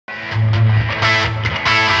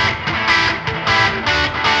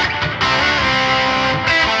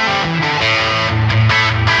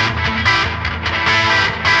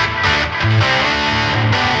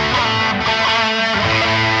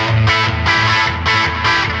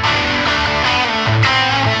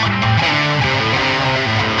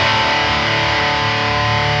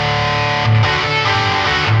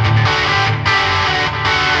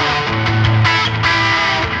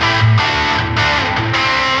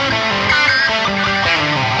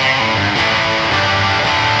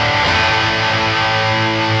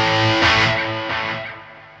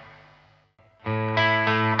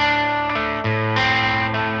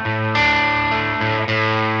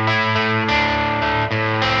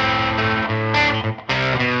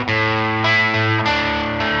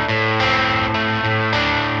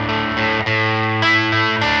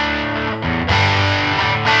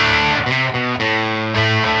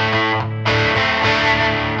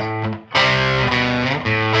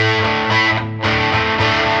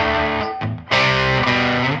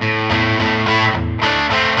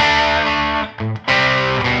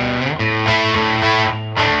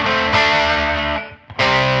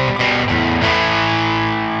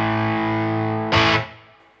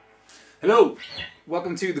Hello,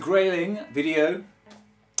 welcome to the Grayling video.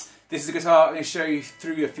 This is a guitar I'm going to show you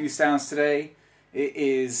through a few sounds today. It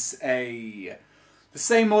is the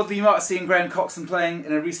same model you might have seen Graham Coxon playing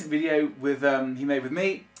in a recent video with he made with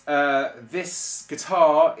me. This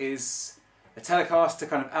guitar is a Telecaster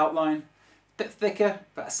kind of outline, a bit thicker,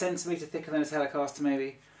 about a centimetre thicker than a Telecaster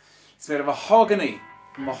maybe. It's made of mahogany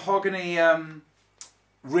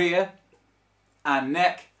rear and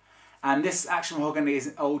neck. And this actual mahogany is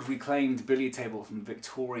an old reclaimed billiard table from the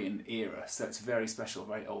Victorian era, so it's a very special,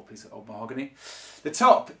 very old piece of old mahogany. The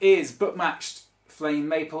top is book-matched flame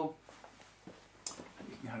maple.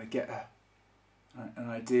 You can kind of get an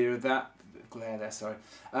idea of that. A bit of glare there, sorry.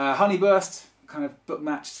 Honeyburst, kind of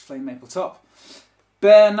book-matched flame maple top.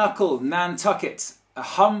 Bare Knuckle Nantucket, a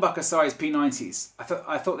humbucker-sized P90s.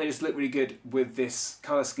 I thought they just looked really good with this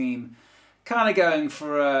colour scheme, kind of going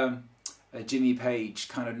for a Jimmy Page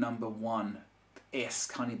kind of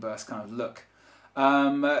 #1-esque honeyburst kind of look.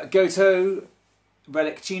 Goto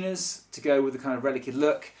relic tuners to go with the kind of relicy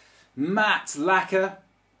look. Matte lacquer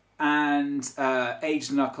and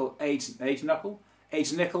aged nickel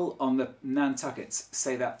on the Nantuckets.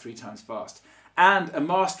 Say that 3 times fast. And a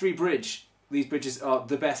mastery bridge. These bridges are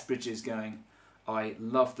the best bridges going. I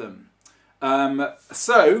love them.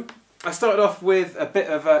 So I started off with a bit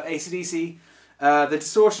of AC/DC. The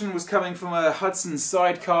distortion was coming from a Hudson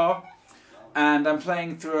sidecar, and I'm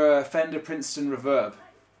playing through a Fender Princeton reverb.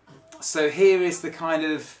 So here is the kind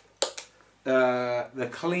of the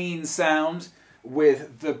clean sound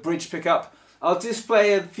with the bridge pickup. I'll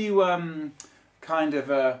display a few kind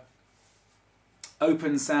of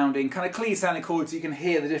open sounding, kind of clean sounding chords so you can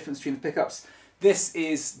hear the difference between the pickups. This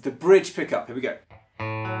is the bridge pickup. Here we go.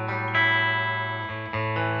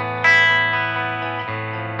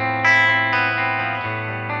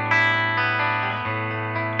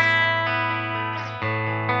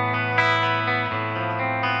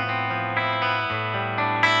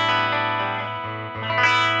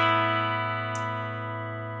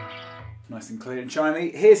 Nice and clear and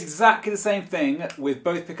chimey. Here's exactly the same thing with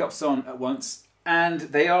both pickups on at once, and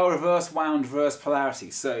they are reverse wound, reverse polarity.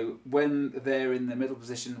 So when they're in the middle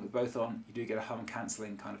position with both on, you do get a hum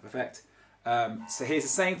cancelling kind of effect. So here's the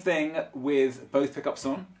same thing with both pickups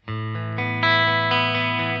on.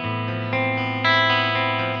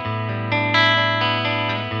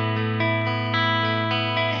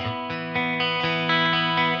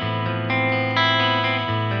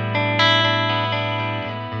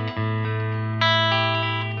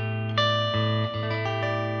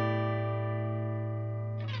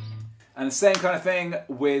 And the same kind of thing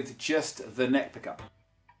with just the neck pickup.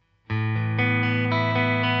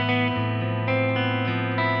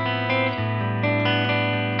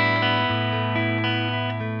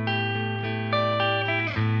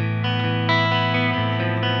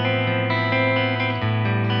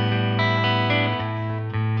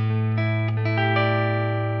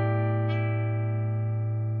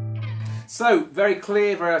 So, very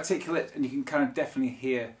clear, very articulate, and you can kind of definitely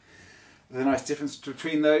hear the nice difference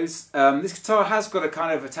between those. This guitar has got a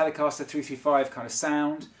kind of a Telecaster 335 kind of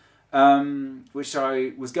sound, which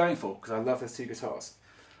I was going for because I love those two guitars.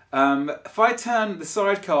 If I turn the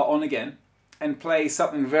sidecar on again and play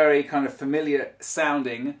something very kind of familiar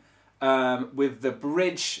sounding with the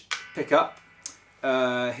bridge pickup,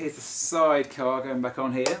 here's the sidecar going back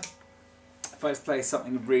on here. If I just play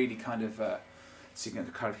something really kind of, so you can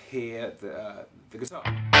kind of hear the guitar.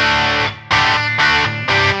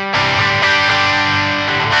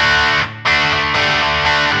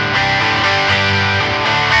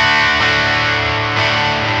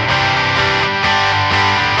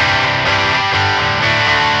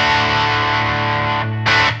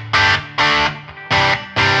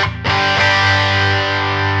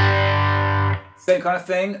 Same kind of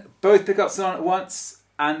thing, both pickups on at once,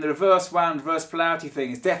 and the reverse wound, reverse polarity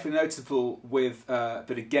thing is definitely noticeable with a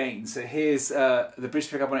bit of gain. So here's the bridge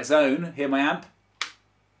pickup on its own, hear my amp,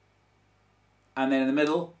 and then in the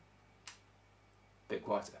middle, a bit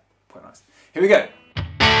quieter, quite nice. Here we go.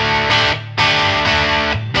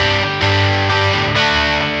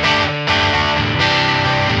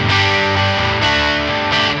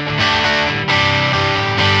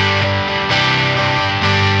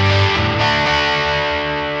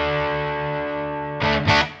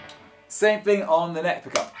 Same thing on the neck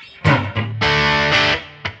pickup.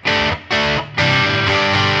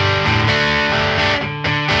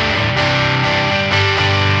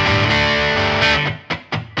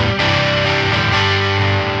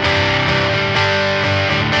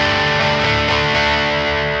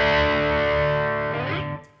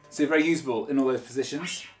 So very usable in all those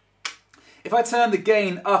positions. If I turn the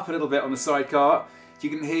gain up a little bit on the sidecar, You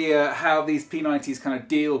can hear how these P90s kind of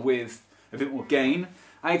deal with a bit more gain.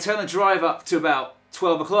 I turn the drive up to about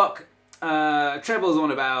 12 o'clock. Treble's on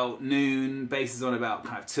about noon, bass is on about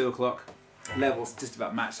kind of 2 o'clock. Levels just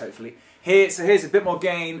about matched, hopefully. So here's a bit more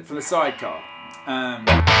gain from the sidecar.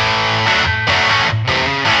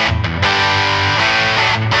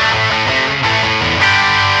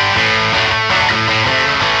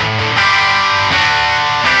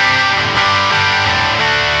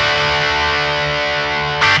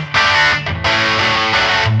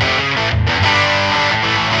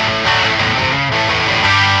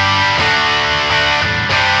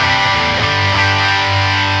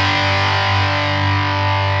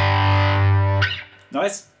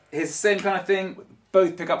 Nice. Here's the same kind of thing with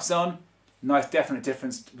both pickups on. Nice, definite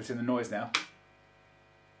difference between the noise now.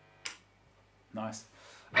 Nice.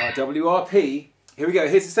 WRP. Here we go.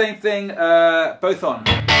 Here's the same thing, both on.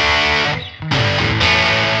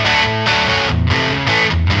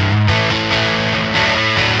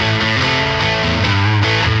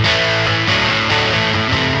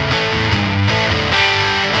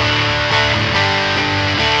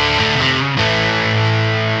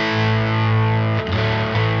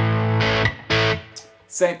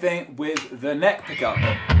 Same thing with the neck pickup.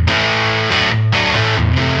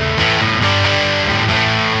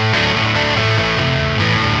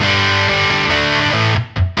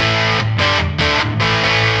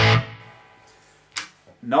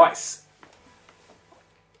 Nice.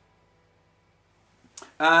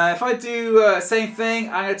 If I do same thing,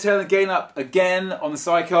 I'm going to turn the gain up again on the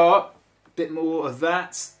sidecar. Bit more of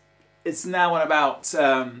that. It's now on about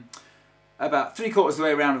 3/4 of the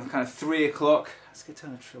way around, kind of 3 o'clock. Let's go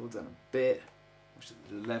turn the treble down a bit. Watch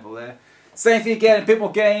the level there. Same thing again, a bit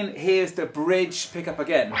more gain. Here's the bridge pickup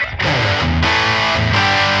again.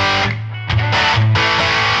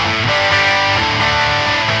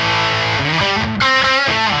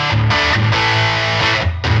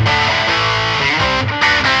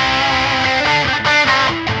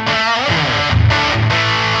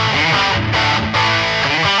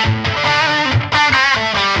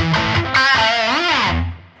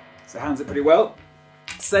 So it handles it pretty well.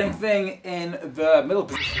 Same thing in the middle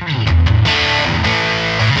position.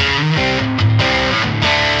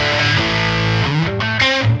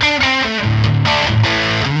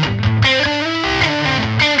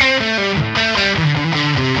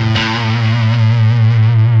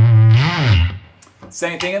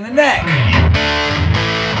 Same thing in the neck.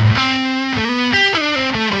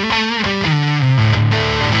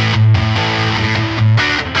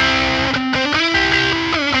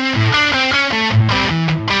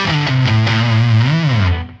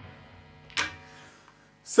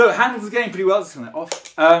 So it handles the game pretty well. Let's turn it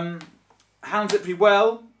off. Handles it pretty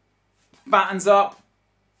well. Battens up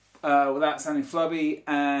without sounding flubby,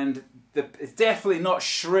 and it's definitely not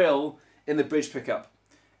shrill in the bridge pickup,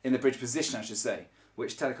 in the bridge position, I should say,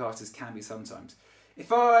 which Telecasters can be sometimes.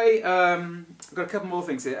 If I've got a couple more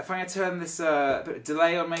things here. If I turn this a bit of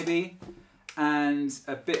delay on maybe, and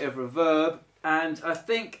a bit of reverb, and I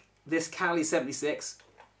think this Cali 76,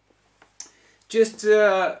 just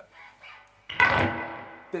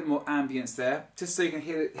bit more ambience there, just so you can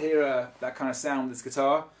hear that kind of sound with this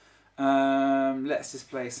guitar. Let's just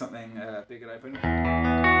play something big and open.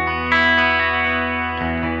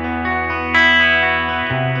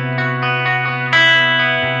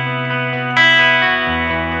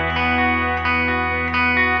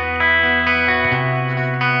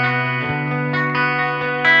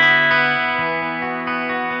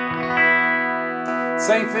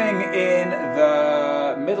 Same thing in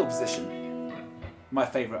the middle position. My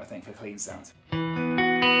favourite, I think, for clean sounds.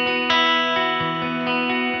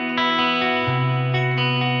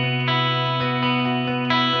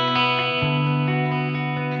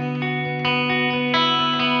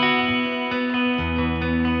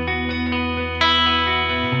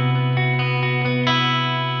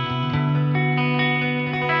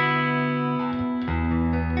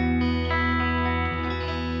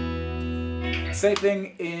 Same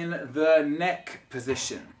thing in the neck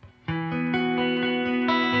position.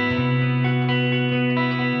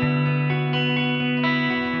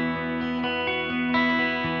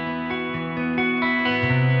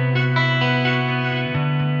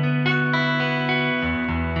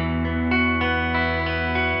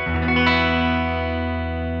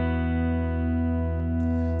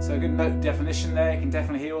 So good note definition there, you can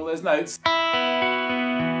definitely hear all those notes.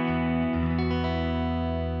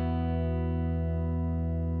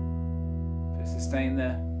 Bit of sustain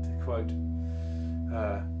there, to quote